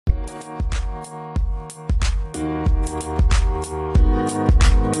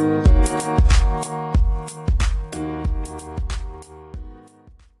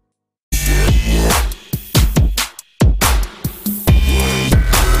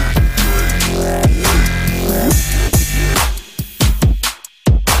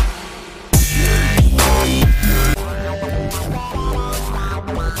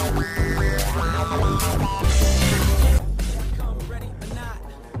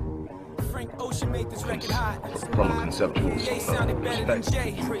From a conceptual perspective,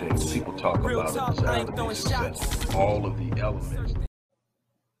 people talk about a desire to be successful. All of the elements.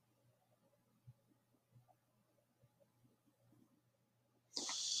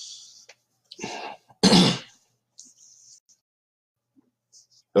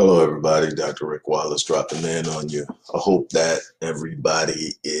 Hello, everybody. Dr. Rick Wallace dropping in on you. I hope that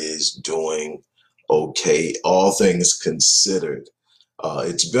everybody is doing okay, all things considered.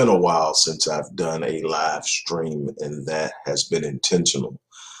 It's been a while since I've done a live stream, and that has been intentional.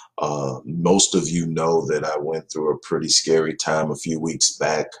 Most of you know that I went through a pretty scary time a few weeks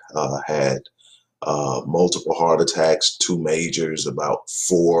back, had multiple heart attacks, 2 majors, about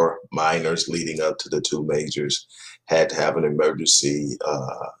 4 minors leading up to the 2 majors. Had to have an emergency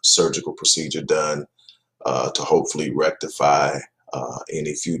surgical procedure done to hopefully rectify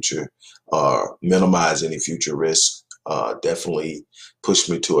any future, minimize any future risk. Definitely pushed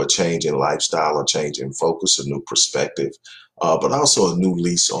me to a change in lifestyle, a change in focus, a new perspective, but also a new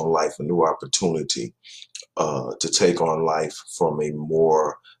lease on life, a new opportunity to take on life from a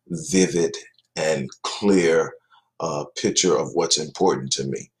more vivid and clear picture of what's important to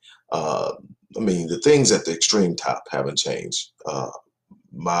me. I mean, the things at the extreme top haven't changed.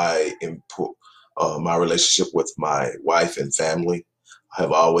 My relationship with my wife and family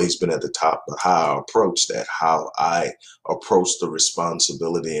have always been at the top, but how I approach that, how I approach the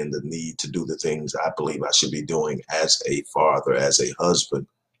responsibility and the need to do the things I believe I should be doing as a father, as a husband,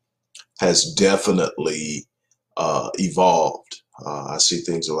 has definitely evolved. I see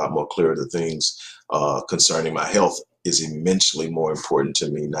things a lot more clear. The things concerning my health is immensely more important to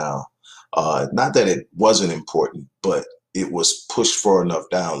me now. Not that it wasn't important, but it was pushed far enough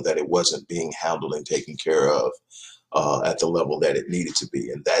down that it wasn't being handled and taken care of at the level that it needed to be.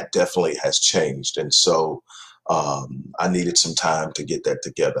 And that definitely has changed. And so I needed some time to get that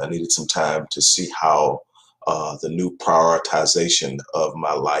together. I needed some time to see how the new prioritization of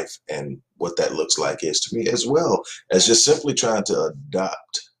my life and what that looks like is to me, as well as just simply trying to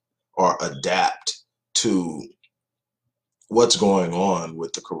adapt to what's going on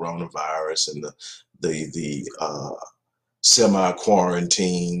with the coronavirus and the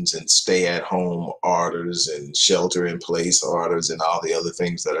semi-quarantines and stay-at-home orders and shelter-in-place orders and all the other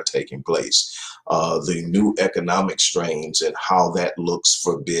things that are taking place. The new economic strains and how that looks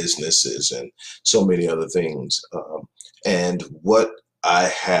for businesses and so many other things. And what I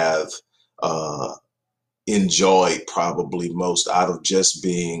have enjoyed probably most out of just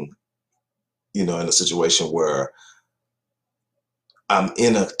being, in a situation where I'm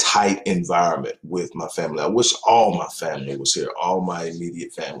in a tight environment with my family. I wish all my family was here. All my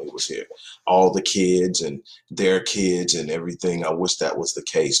immediate family was here. All the kids and their kids and everything. I wish that was the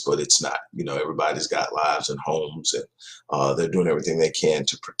case, but it's not. Everybody's got lives and homes, and they're doing everything they can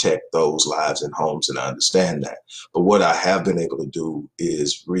to protect those lives and homes, and I understand that. But what I have been able to do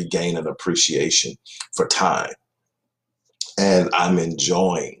is regain an appreciation for time. And I'm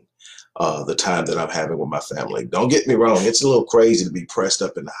enjoying the time that I'm having with my family. Don't get me wrong, it's a little crazy to be pressed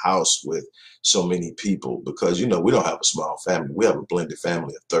up in the house with so many people because, we don't have a small family. We have a blended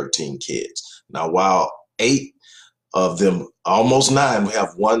family of 13 kids. Now, while 8 of them, almost 9, we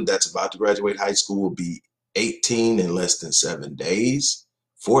have one that's about to graduate high school, will be 18 in less than 7 days,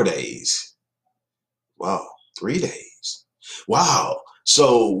 4 days. Wow, 3 days. Wow.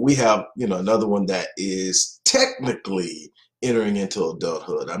 So we have, another one that is technically entering into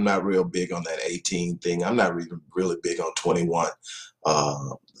adulthood. I'm not real big on that 18 thing. I'm not really big on 21.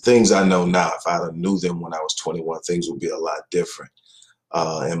 Things I know now, if I knew them when I was 21, things would be a lot different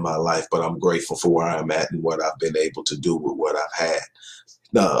in my life. But I'm grateful for where I'm at and what I've been able to do with what I've had.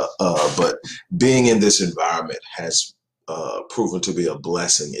 But being in this environment has proven to be a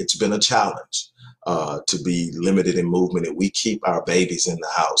blessing. It's been a challenge to be limited in movement, and we keep our babies in the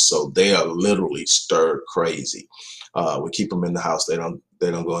house, so they are literally stir crazy. We keep them in the house. They don't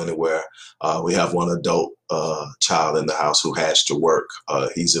go anywhere. We have one adult child in the house who has to work.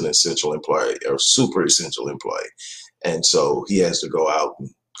 He's an essential employee, or super essential employee, and so he has to go out and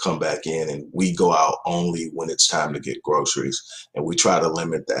come back in, and we go out only when it's time to get groceries, and we try to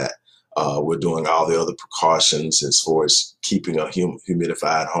limit that. We're doing all the other precautions as far as keeping a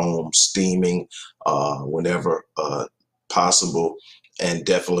humidified home, steaming whenever possible, And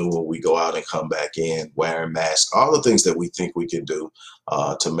definitely when we go out and come back in, wearing masks, all the things that we think we can do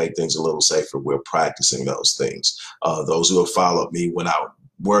to make things a little safer, we're practicing those things. Those who have followed me when I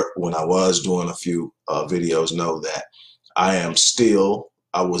was doing a few videos know that I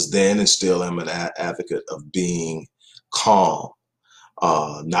was then and still am an advocate of being calm,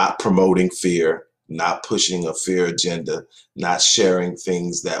 not promoting fear, not pushing a fear agenda, not sharing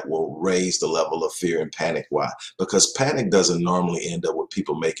things that will raise the level of fear and panic. Why? Because panic doesn't normally end up with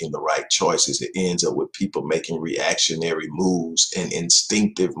people making the right choices. It ends up with people making reactionary moves and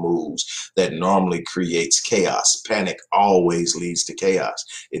instinctive moves that normally creates chaos. Panic always leads to chaos.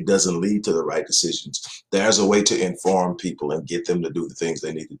 It doesn't lead to the right decisions. There's a way to inform people and get them to do the things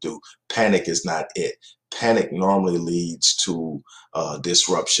they need to do. Panic is not it. Panic normally leads to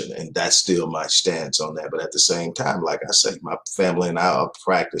disruption, and that's still my stance on that. But at the same time, like I say, my family and I are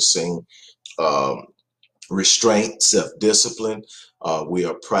practicing um, restraint, self-discipline. We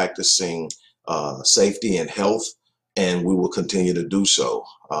are practicing safety and health, and we will continue to do so.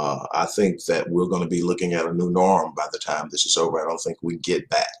 I think that we're going to be looking at a new norm by the time this is over. I don't think we get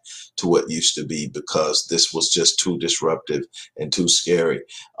back to what used to be because this was just too disruptive and too scary.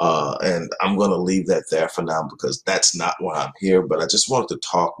 And I'm going to leave that there for now because that's not why I'm here. But I just wanted to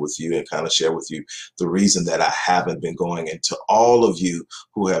talk with you and kind of share with you the reason that I haven't been going. And to all of you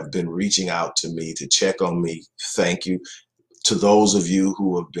who have been reaching out to me to check on me, thank you. To those of you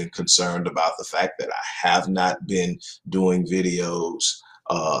who have been concerned about the fact that I have not been doing videos,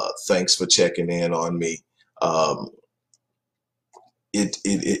 thanks for checking in on me.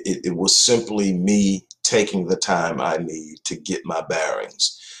 It was simply me taking the time I need to get my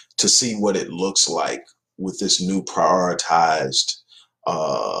bearings, to see what it looks like with this new prioritized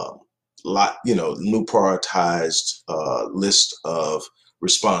list of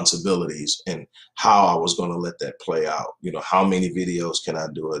responsibilities and how I was going to let that play out. How many videos can I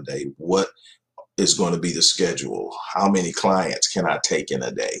do a day? What is going to be the schedule? How many clients can I take in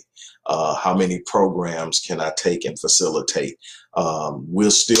a day? How many programs can I take and facilitate?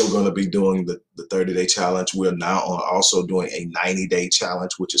 We're still going to be doing the 30-day challenge. We're now also doing a 90-day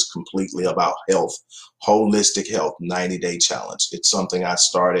challenge, which is completely about health, holistic health, 90-day challenge. It's something I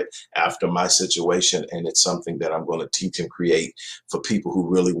started after my situation, and it's something that I'm going to teach and create for people who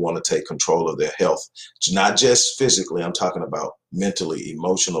really want to take control of their health. It's not just physically, I'm talking about mentally,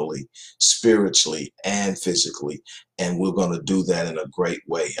 emotionally, spiritually, and physically. And we're going to do that in a great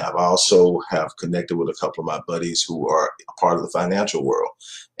way. I've also have connected with a couple of my buddies who are a part of the financial world.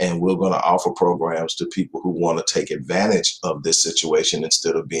 And we're going to offer programs to people who want to take advantage of this situation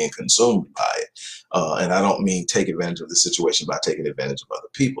instead of being consumed by it. And I don't mean take advantage of the situation by taking advantage of other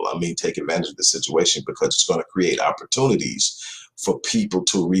people. I mean take advantage of the situation because it's going to create opportunities for people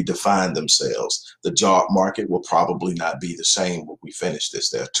to redefine themselves. The job market will probably not be the same when we finish this.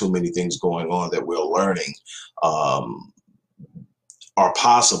 There are too many things going on that we're learning are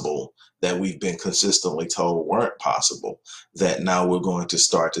possible that we've been consistently told weren't possible, that now we're going to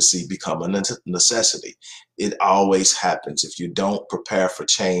start to see become a necessity. It always happens. If you don't prepare for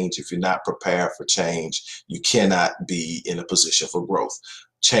change, if you're not prepared for change, you cannot be in a position for growth.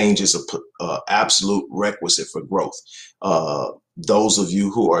 Change is a absolute requisite for growth. Those of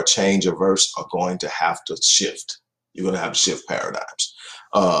you who are change averse are going to have to shift. You're going to have to shift paradigms.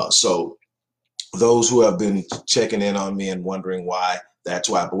 So those who have been checking in on me and wondering why, that's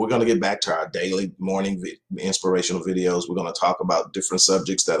why. But we're going to get back to our daily morning inspirational videos. We're going to talk about different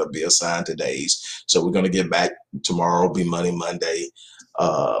subjects that'll be assigned to days. So we're going to get back tomorrow, will be Money Monday.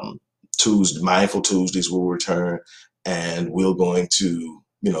 Tuesday, Mindful Tuesdays will return, and we're going to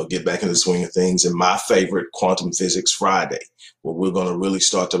get back in the swing of things. And my favorite, Quantum Physics Friday, where we're going to really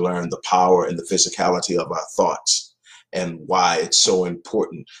start to learn the power and the physicality of our thoughts and why it's so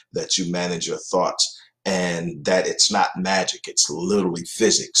important that you manage your thoughts and that it's not magic. It's literally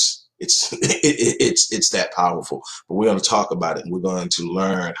physics. It's that powerful. But we're going to talk about it, and we're going to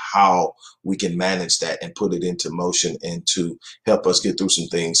learn how we can manage that and put it into motion and to help us get through some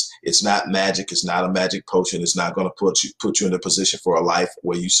things. It's not magic. It's not a magic potion. It's not going to put you in a position for a life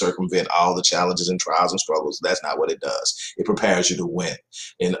where you circumvent all the challenges and trials and struggles. That's not what it does. It prepares you to win.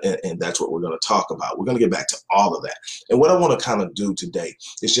 And that's what we're going to talk about. We're going to get back to all of that. And what I want to kind of do today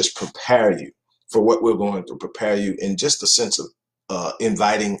is just prepare you for what we're going to prepare you in just a sense of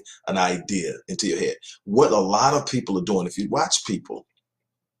inviting an idea into your head. What a lot of people are doing, if you watch people,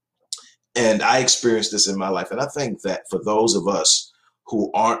 and I experienced this in my life, and I think that for those of us who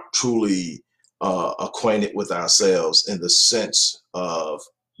aren't truly acquainted with ourselves in the sense of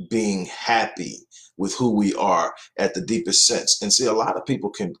being happy with who we are at the deepest sense. And see, a lot of people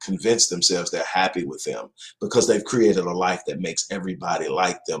can convince themselves they're happy with them because they've created a life that makes everybody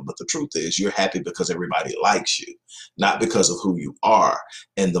like them. But the truth is, you're happy because everybody likes you, not because of who you are.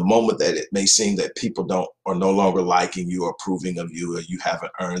 And the moment that it may seem that people are no longer liking you or approving of you, or you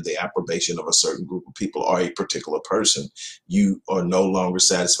haven't earned the approbation of a certain group of people or a particular person, you are no longer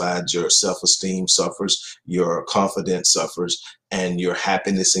satisfied. Your self-esteem suffers, your confidence suffers, and your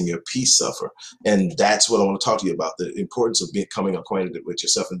happiness and your peace suffer. And that's what I want to talk to you about, the importance of becoming acquainted with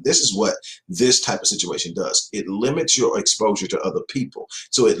yourself. And this is what this type of situation does. It limits your exposure to other people.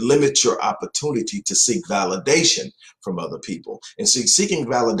 So it limits your opportunity to seek validation from other people. And see, seeking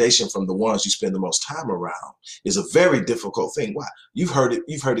validation from the ones you spend the most time around is a very difficult thing. Why? You've heard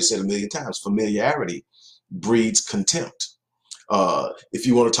it said a million times. Familiarity breeds contempt. If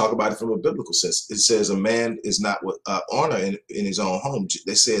you want to talk about it from a biblical sense, it says a man is not with honor in his own home.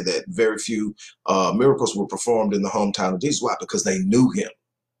 They said that very few miracles were performed in the hometown of Jesus. Why? Because they knew him.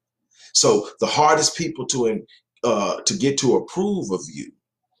 So the hardest people to get to approve of you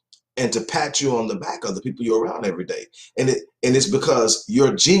and to pat you on the back are the people you're around every day. And it's because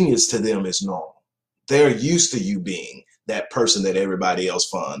your genius to them is normal. They're used to you being that person that everybody else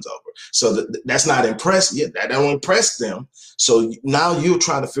fawns over. So that's not impressed yet. That don't impress them. So now you're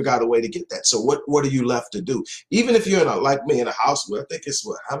trying to figure out a way to get that. So what are you left to do? Even if you're like me in a house where I think it's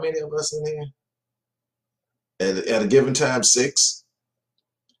how many of us in here? At a given time, 6.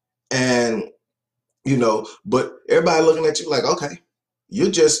 And, but everybody looking at you like, okay,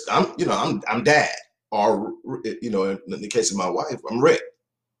 you're just, I'm dad. Or, in the case of my wife, I'm Rick.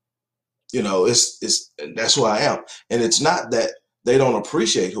 That's who I am. And it's not that they don't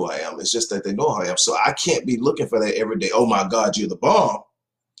appreciate who I am. It's just that they know who I am. So I can't be looking for that every day. Oh my God, you're the bomb,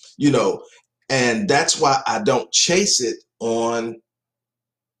 and that's why I don't chase it on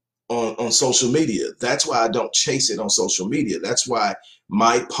social media. That's why I don't chase it on social media. That's why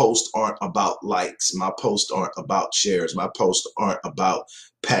my posts aren't about likes. My posts aren't about shares. My posts aren't about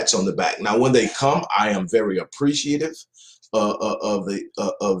pats on the back. Now, when they come, I am very appreciative of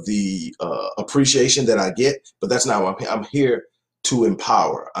the appreciation that I get, but that's not what I'm here to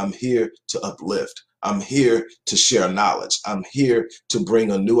empower. I'm here to uplift. I'm here to share knowledge. I'm here to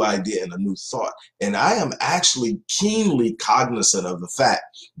bring a new idea and a new thought. And I am actually keenly cognizant of the fact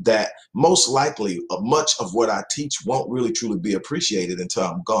that most likely much of what I teach won't really truly be appreciated until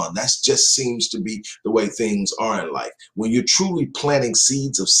I'm gone. That just seems to be the way things are in life. When you're truly planting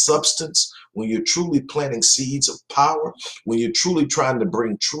seeds of substance, when you're truly planting seeds of power, when you're truly trying to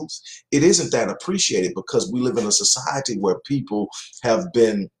bring truth, it isn't that appreciated because we live in a society where people have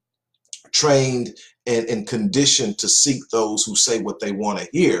been trained and conditioned to seek those who say what they want to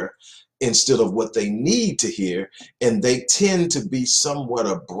hear instead of what they need to hear. And they tend to be somewhat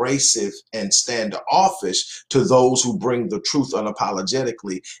abrasive and standoffish to those who bring the truth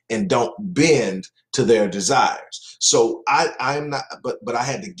unapologetically and don't bend to their desires. So I'm not, but I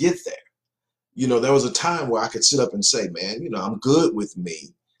had to get there. There was a time where I could sit up and say, man, I'm good with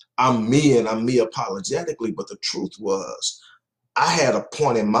me. I'm me and I'm me apologetically. But the truth was, I had a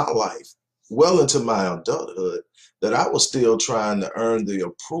point in my life, well into my adulthood, that I was still trying to earn the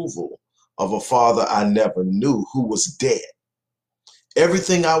approval of a father I never knew who was dead.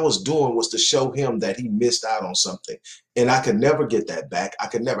 Everything I was doing was to show him that he missed out on something. And I could never get that back. I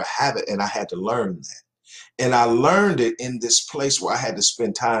could never have it. And I had to learn that. And I learned it in this place where I had to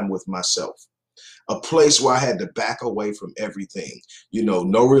spend time with myself. A place where I had to back away from everything,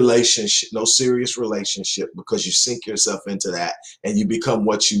 no relationship, no serious relationship, because you sink yourself into that and you become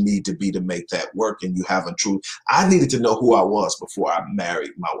what you need to be to make that work. And you haven't truly, I needed to know who I was before I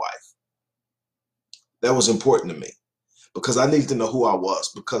married my wife. That was important to me because I needed to know who I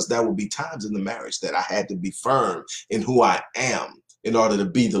was, because there would be times in the marriage that I had to be firm in who I am in order to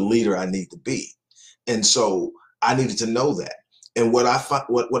be the leader I need to be. And so I needed to know that. And what I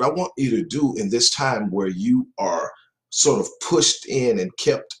want you to do in this time where you are sort of pushed in and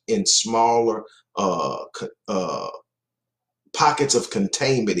kept in smaller pockets of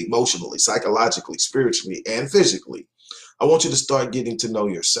containment emotionally, psychologically, spiritually, and physically, I want you to start getting to know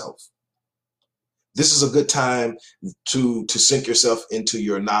yourself. This is a good time to sink yourself into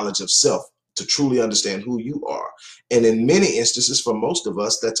your knowledge of self, to truly understand who you are. And in many instances, for most of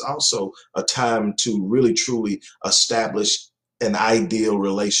us, that's also a time to really, truly establish an ideal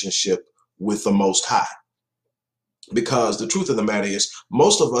relationship with the Most High. Because the truth of the matter is,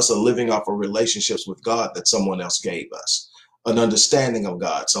 most of us are living off of relationships with God that someone else gave us, an understanding of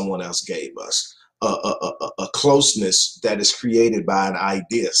God someone else gave us, a closeness that is created by an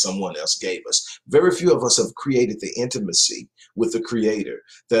idea someone else gave us. Very few of us have created the intimacy with the Creator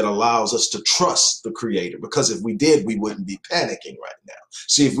that allows us to trust the Creator, because if we did, we wouldn't be panicking right now.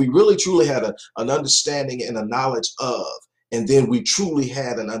 See, if we really truly had an understanding and a knowledge of, and then we truly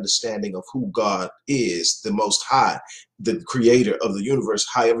had an understanding of who God is, the Most High, the Creator of the universe,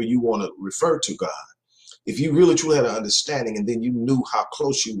 however you want to refer to God. If you really truly had an understanding, and then you knew how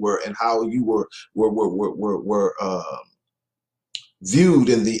close you were and how you were viewed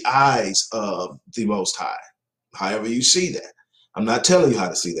in the eyes of the Most High, however you see that. I'm not telling you how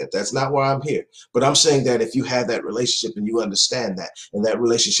to see that. That's not why I'm here. But I'm saying that if you have that relationship and you understand that, and that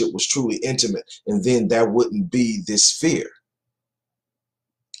relationship was truly intimate, and then there wouldn't be this fear.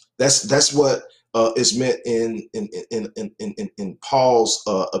 That's what is meant in Paul's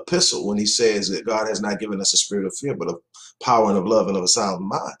epistle, when he says that God has not given us a spirit of fear, but of power and of love and of a sound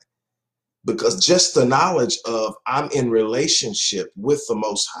mind. Because just the knowledge of I'm in relationship with the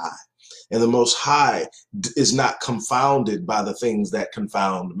Most High, and the Most High is not confounded by the things that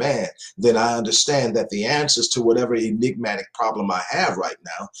confound man, then I understand that the answers to whatever enigmatic problem I have right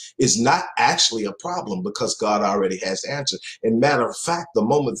now is not actually a problem, because God already has the answer. And matter of fact, the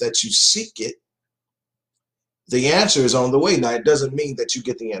moment that you seek it, the answer is on the way. Now, it doesn't mean that you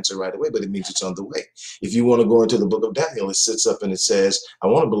get the answer right away, but it means it's on the way. If you want to go into the book of Daniel, it sits up and it says, I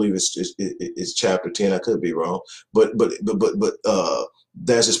want to believe it's chapter 10. I could be wrong, but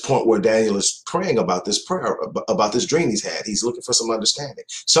there's this point where Daniel is praying about this prayer, about this dream he's had. He's looking for some understanding.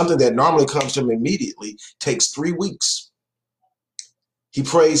 Something that normally comes to him immediately takes 3 weeks. He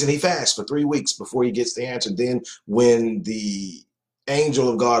prays and he fasts for 3 weeks before he gets the answer. Then when the angel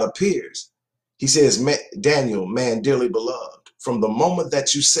of God appears, he says, Daniel, man dearly beloved, from the moment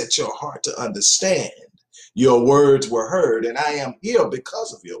that you set your heart to understand, your words were heard, and I am here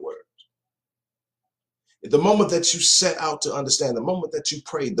because of your words. The moment that you set out to understand, the moment that you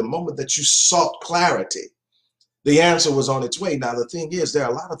prayed, the moment that you sought clarity, the answer was on its way. Now, the thing is, there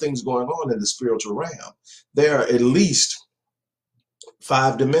are a lot of things going on in the spiritual realm. There are at least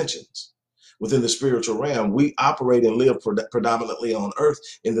 5 dimensions within the spiritual realm. We operate and live predominantly on earth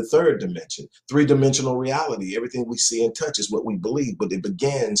in the 3rd dimension, 3-dimensional reality. Everything we see and touch is what we believe, but it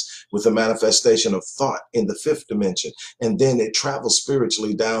begins with a manifestation of thought in the 5th dimension. And then it travels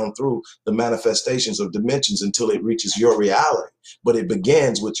spiritually down through the manifestations of dimensions until it reaches your reality. But it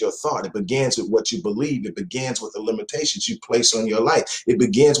begins with your thought. It begins with what you believe. It begins with the limitations you place on your life. It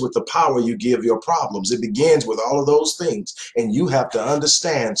begins with the power you give your problems. It begins with all of those things. And you have to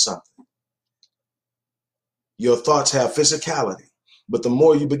understand something. Your thoughts have physicality, but the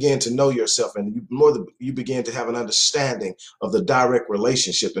more you begin to know yourself, and the more you begin to have an understanding of the direct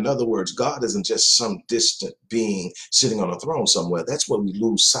relationship. In other words, God isn't just some distant being sitting on a throne somewhere. That's where we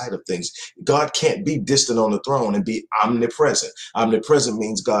lose sight of things. God can't be distant on the throne and be omnipresent. Omnipresent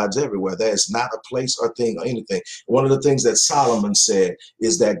means God's everywhere. There is not a place or thing or anything. One of the things that Solomon said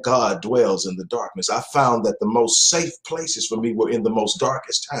is that God dwells in the darkness. I found that the most safe places for me were in the most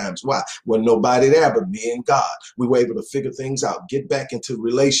darkest times. Why? When nobody there but me and God. We were able to figure things out, get back into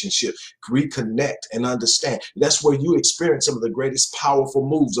relationship, reconnect, and understand. That's where you experience some of the greatest powerful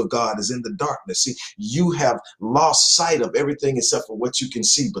moves of God, is in the darkness. See, you have lost sight of everything except for what you can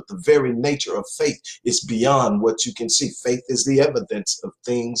see, but the very nature of faith is beyond what you can see. Faith is the evidence of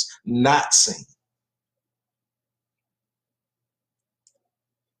things not seen.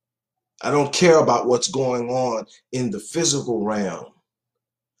 I don't care about what's going on in the physical realm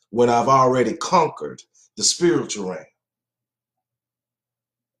when I've already conquered the spiritual realm.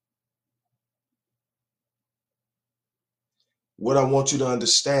 What I want you to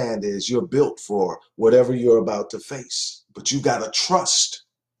understand is you're built for whatever you're about to face, but you got to trust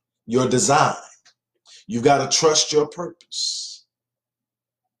your design. You got to trust your purpose.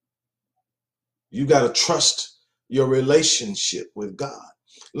 You got to trust your relationship with God.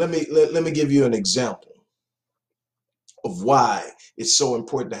 Let me give you an example of why it's so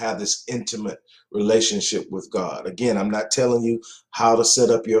important to have this intimate relationship with God. Again, I'm not telling you how to set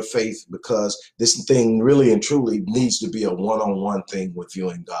up your faith, because this thing really and truly needs to be a one-on-one thing with you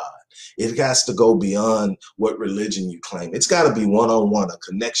and God. It has to go beyond what religion you claim. It's got to be one-on-one, a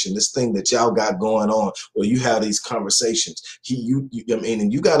connection. This thing that y'all got going on, where you have these conversations.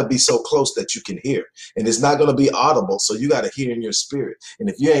 And you got to be so close that you can hear, and it's not going to be audible. So you got to hear in your spirit. And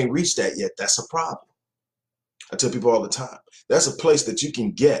if you ain't reached that yet, that's a problem. I tell people all the time, that's a place that you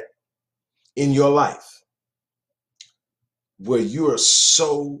can get in your life where you are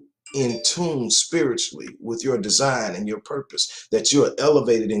so in tune spiritually with your design and your purpose, that you're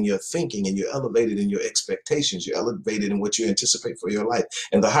elevated in your thinking and you're elevated in your expectations, you're elevated in what you anticipate for your life.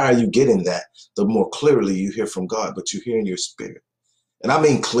 And the higher you get in that, the more clearly you hear from God, but you hear in your spirit. And I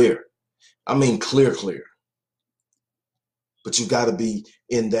mean clear. I mean clear, clear. But you got to be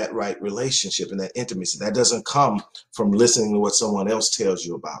in that right relationship and that intimacy. That doesn't come from listening to what someone else tells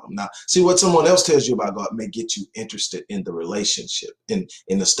you about them. Now, see, what someone else tells you about God may get you interested in the relationship, in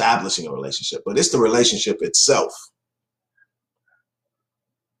establishing a relationship. But it's the relationship itself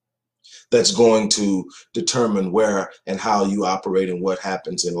that's going to determine where and how you operate and what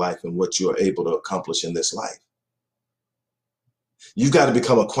happens in life and what you're able to accomplish in this life. You've got to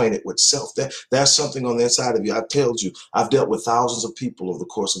become acquainted with self. There's something on the inside of you. I've told you, I've dealt with thousands of people over the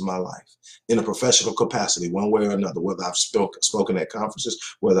course of my life in a professional capacity, one way or another, whether I've spoken at conferences,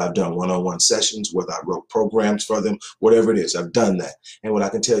 whether I've done one-on-one sessions, whether I wrote programs for them, whatever it is, I've done that. And what I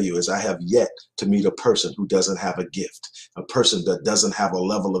can tell you is I have yet to meet a person who doesn't have a gift, a person that doesn't have a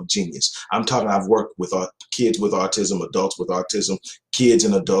level of genius. I'm talking, I've worked with kids with autism, adults with autism, kids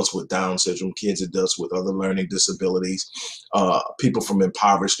and adults with Down syndrome, kids and adults with other learning disabilities, people from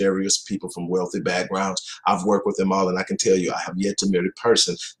impoverished areas, people from wealthy backgrounds. I've worked with them all, and I can tell you I have yet to meet a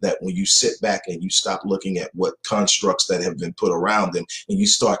person that when you sit back and you stop looking at what constructs that have been put around them and you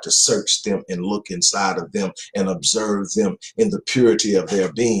start to search them and look inside of them and observe them in the purity of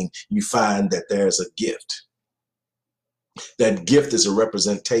their being, you find that there's a gift. That gift is a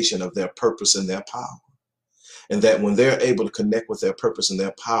representation of their purpose and their power. And that when they're able to connect with their purpose and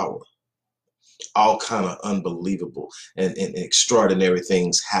their power, all kind of unbelievable and extraordinary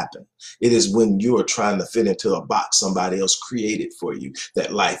things happen. It is when you are trying to fit into a box somebody else created for you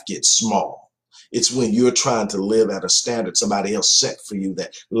that life gets small. It's when you're trying to live at a standard somebody else set for you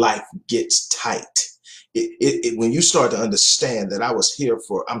that life gets tight. When you start to understand that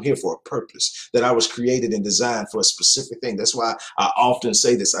I'm here for a purpose, that I was created and designed for a specific thing. That's why I often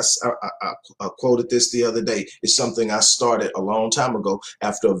say this. I quoted this the other day. It's something I started a long time ago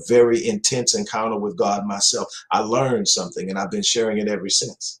after a very intense encounter with God myself. I learned something and I've been sharing it ever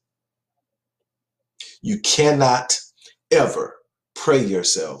since. You cannot ever pray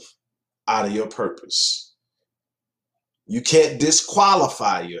yourself out of your purpose. You can't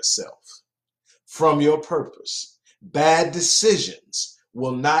disqualify yourself from your purpose. Bad decisions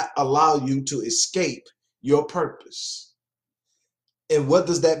will not allow you to escape your purpose. And what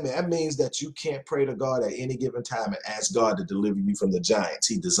does that mean? That means that you can't pray to God at any given time and ask God to deliver you from the giants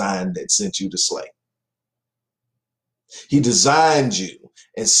He designed and sent you to slay. He designed you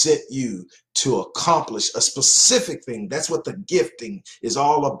and sent you to accomplish a specific thing. That's what the gifting is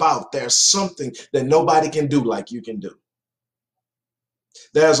all about. There's something that nobody can do like you can do.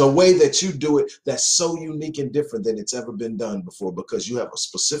 There's a way that you do it that's so unique and different than it's ever been done before, because you have a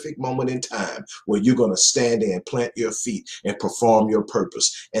specific moment in time where you're going to stand there and plant your feet and perform your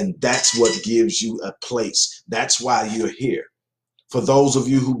purpose. And that's what gives you a place. That's why you're here. For those of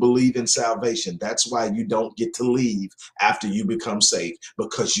you who believe in salvation, that's why you don't get to leave after you become saved,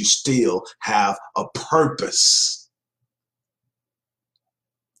 because you still have a purpose.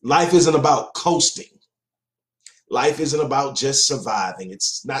 Life isn't about coasting. Life isn't about just surviving.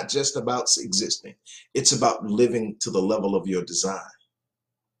 It's not just about existing. It's about living to the level of your design.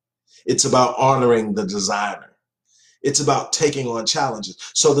 It's about honoring the designer. It's about taking on challenges.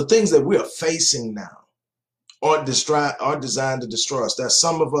 So the things that we're facing now aren't designed to destroy us. There's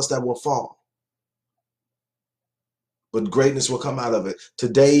some of us that will fall, but greatness will come out of it.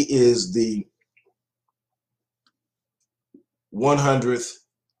 Today is the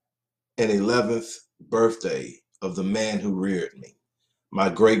 111th birthday of the man who reared me, my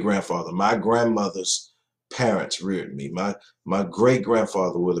great-grandfather. My grandmother's parents reared me. My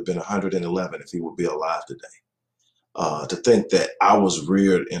great-grandfather would have been 111 if he would be alive today. To think that I was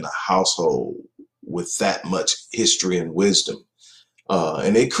reared in a household with that much history and wisdom.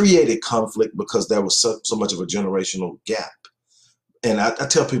 And it created conflict because there was so much of a generational gap. And I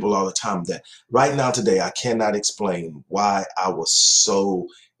tell people all the time that right now today, I cannot explain why I was so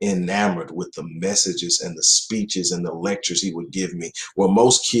enamored with the messages and the speeches and the lectures he would give me, where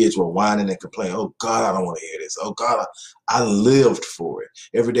most kids were whining and complaining, oh God, I don't want to hear this. Oh God, I lived for it.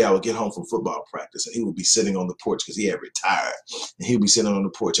 Every day I would get home from football practice and he would be sitting on the porch because he had retired, and he would be sitting on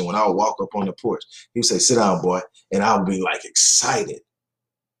the porch. And when I would walk up on the porch, he would say, sit down, boy. And I would be like excited,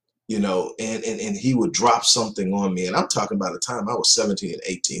 you know, and he would drop something on me. And I'm talking about the time I was 17 and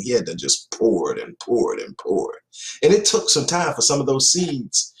 18. He had to just poured and poured and poured. And it took some time for some of those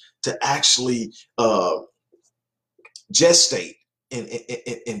seeds to actually gestate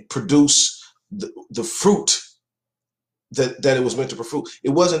and produce the fruit that it was meant to pursue.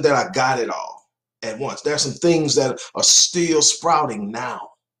 It wasn't that I got it all at once. There are some things that are still sprouting now.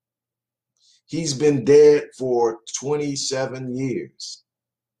 He's been dead for 27 years.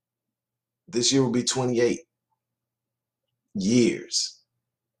 This year will be 28 years.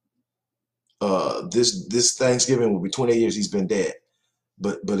 This Thanksgiving will be 28 years he's been dead.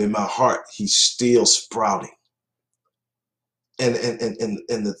 But in my heart, he's still sprouting. And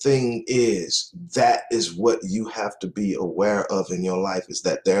the thing is, that is what you have to be aware of in your life, is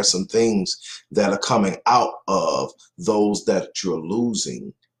that there are some things that are coming out of those that you're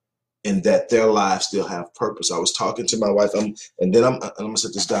losing, and that their lives still have purpose. I was talking to my wife, and then I'm gonna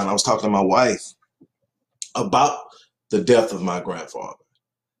set this down. I was talking to my wife about the death of my grandfather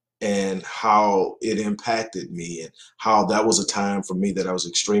and how it impacted me, and how that was a time for me that I was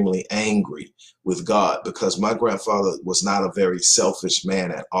extremely angry with God, because my grandfather was not a very selfish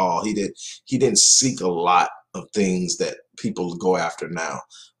man at all. He didn't seek a lot of things that people go after now.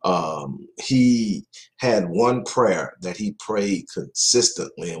 He had one prayer that he prayed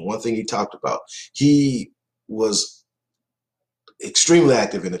consistently, and one thing he talked about, he was extremely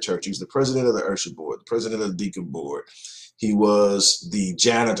active in the church. He was the president of the usher board, the president of the deacon board. He was the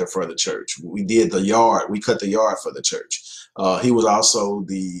janitor for the church. We did the yard. We cut the yard for the church. He was also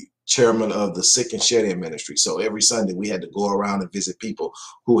the chairman of the sick and shed-in ministry. So every Sunday we had to go around and visit people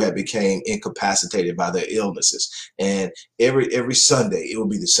who had became incapacitated by their illnesses. And every Sunday it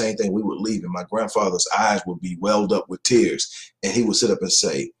would be the same thing. We would leave, and my grandfather's eyes would be welled up with tears. And he would sit up and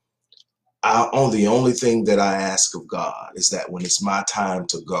say, the only thing that I ask of God is that when it's my time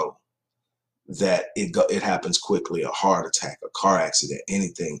to go, that it happens quickly, a heart attack, a car accident,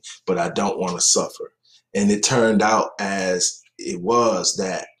 anything, but I don't want to suffer. And it turned out as it was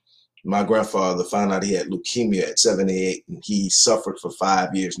that my grandfather found out he had leukemia at 78, and he suffered for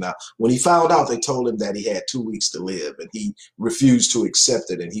 5 years. Now, when he found out, they told him that he had 2 weeks to live, and he refused to accept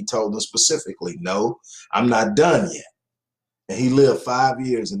it. And he told them specifically, no, I'm not done yet. And he lived 5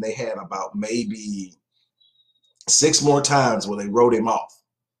 years, and they had about maybe 6 more times where they wrote him off.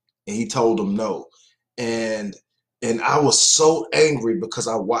 And he told them no. And I was so angry because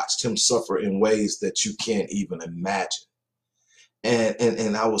I watched him suffer in ways that you can't even imagine.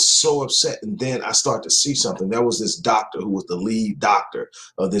 And I was so upset. And then I started to see something. There was this doctor who was the lead doctor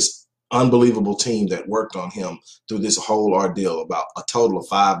of this unbelievable team that worked on him through this whole ordeal, about a total of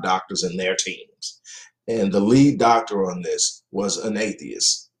 5 doctors and their teams. And the lead doctor on this was an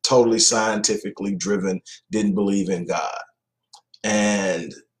atheist, totally scientifically driven, didn't believe in God.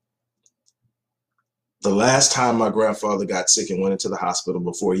 And the last time my grandfather got sick and went into the hospital,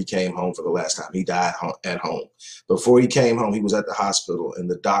 before he came home for the last time, he died at home. Before he came home, he was at the hospital, and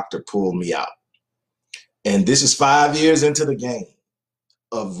the doctor pulled me out. And this is 5 years into the game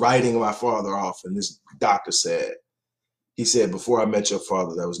of writing my father off. And this doctor said, he said, before I met your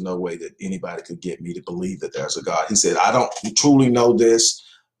father, there was no way that anybody could get me to believe that there's a God. He said, I don't truly know this.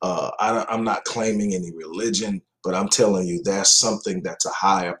 I'm not claiming any religion, but I'm telling you, there's something that's a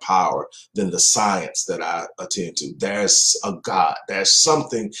higher power than the science that I attend to. There's a God. There's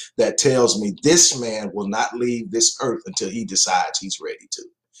something that tells me this man will not leave this earth until he decides he's ready to.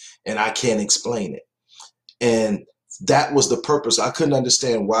 And I can't explain it. And that was the purpose. I couldn't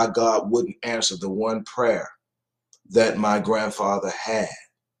understand why God wouldn't answer the one prayer that my grandfather had.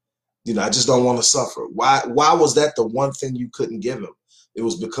 You know, I just don't want to suffer. Why was that the one thing you couldn't give him? It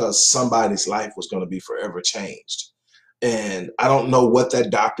was because somebody's life was going to be forever changed. And I don't know what that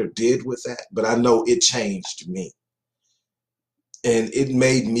doctor did with that, but I know it changed me. And it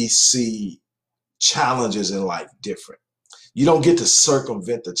made me see challenges in life different. You don't get to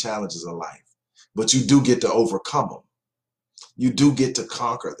circumvent the challenges of life, but you do get to overcome them. You do get to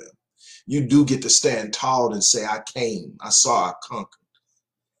conquer them. You do get to stand tall and say, I came, I saw, I conquered.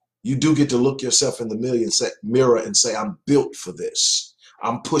 You do get to look yourself in the mirror and say, I'm built for this.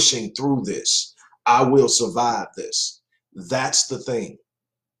 I'm pushing through this. I will survive this. That's the thing.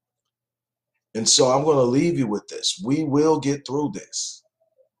 And so I'm going to leave you with this. We will get through this.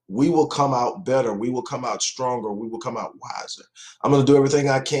 We will come out better. We will come out stronger. We will come out wiser. I'm going to do everything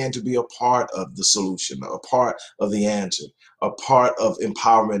I can to be a part of the solution, a part of the answer, a part of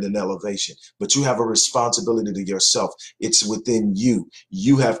empowerment and elevation. But you have a responsibility to yourself. It's within you.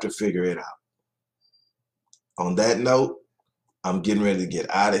 You have to figure it out. On that note, I'm getting ready to get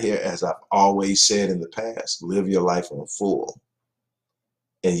out of here. As I've always said in the past, live your life on full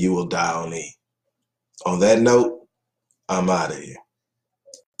and you will die on E. On that note, I'm out of here.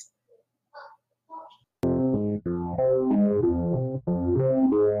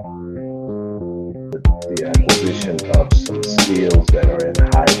 The acquisition of some skills that are in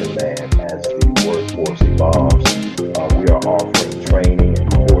high demand as the workforce evolves. We offering training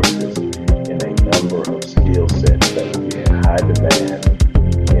and courses in a number of skill sets that will be in high demand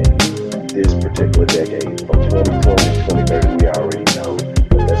in this particular decade. From 2020 to 2030, we already know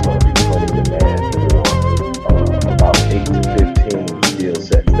that there's going to be plenty of demand for about 8 to 15 skill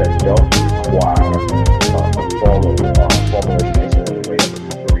sets that don't require a formal education in the way of a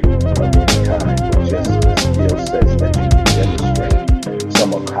degree of any kind, but just skill sets that you can demonstrate.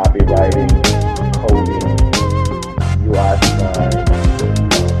 Some are copywriting, coding, UI design,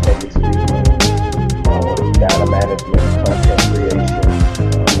 public speaking, data management, content creation,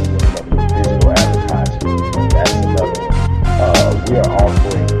 digital advertising. That's another one. We are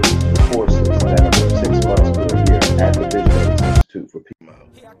offering courses that are from 6 months to a year at the Visionaries Institute for people.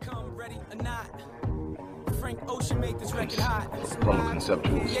 From a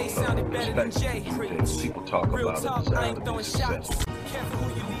conceptual perspective, people talk about it as success.